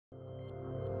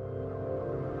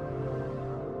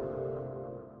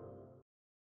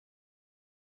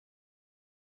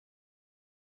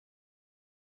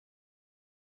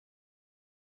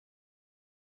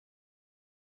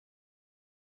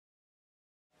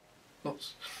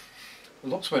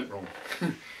lots went wrong.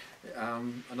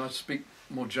 And I speak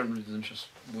more generally than just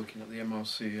working at the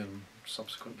MRC and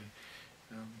subsequently.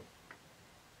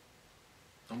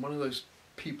 I'm one of those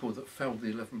people that failed the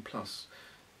 11 plus,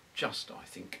 just I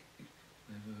think.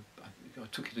 I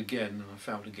took it again and I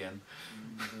failed again.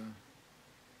 And,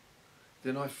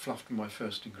 then I fluffed my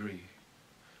first degree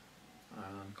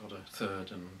and got a third,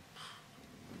 and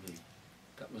really,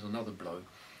 that was another blow,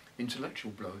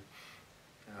 intellectual blow,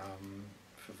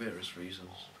 for various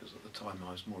reasons, because at the time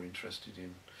I was more interested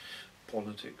in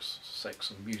politics,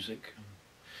 sex and music and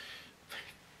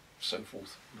so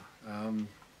forth.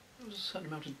 There was a certain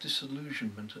amount of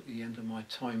disillusionment at the end of my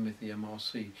time with the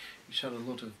MRC, which had a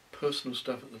lot of personal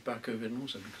stuff at the back of it, and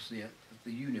also because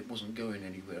the unit wasn't going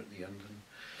anywhere at the end, and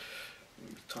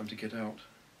it was time to get out.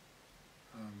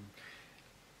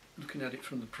 Looking at it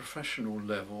from the professional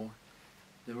level,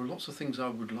 there were lots of things I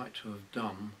would like to have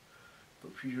done,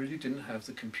 but we really didn't have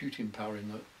the computing power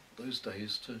in those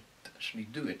days to actually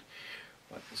do it.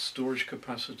 Like the storage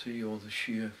capacity or the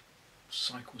sheer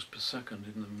cycles per second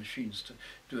in the machines to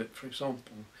do it. For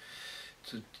example,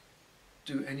 to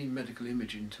do any medical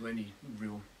imaging to any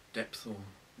real depth or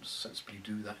sensibly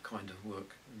do that kind of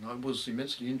work. And I was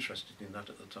immensely interested in that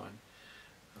at the time.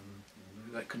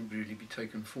 That couldn't really be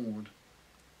taken forward.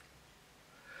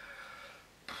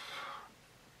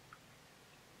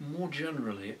 More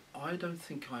generally, I don't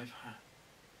think I've had,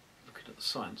 looking at the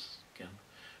science again,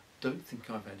 don't think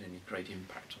I've had any great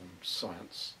impact on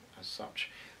science as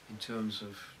such in terms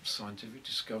of scientific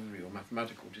discovery or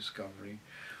mathematical discovery.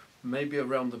 Maybe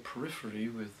around the periphery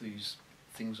with these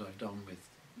things I've done with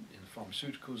in the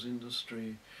pharmaceuticals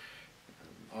industry,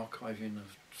 archiving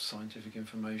of scientific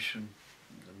information,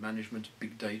 the management of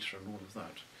big data and all of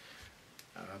that.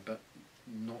 But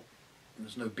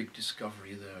there's no big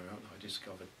discovery there. I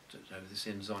discovered that this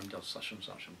enzyme does such and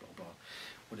such and blah blah,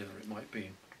 whatever it might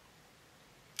be.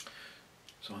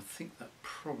 So I think that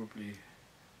probably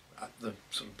at the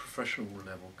sort of professional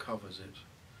level covers it.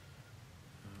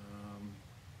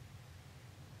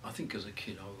 I think as a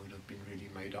kid I would have been really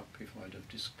made up if I'd have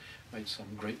made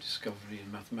some great discovery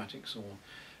in mathematics or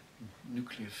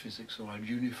nuclear physics, or I'd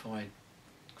unified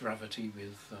gravity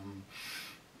with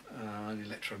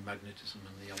electromagnetism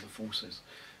and the other forces.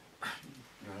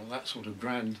 That sort of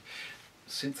grand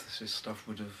synthesis stuff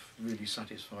would have really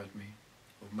satisfied me,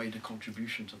 or made a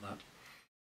contribution to that.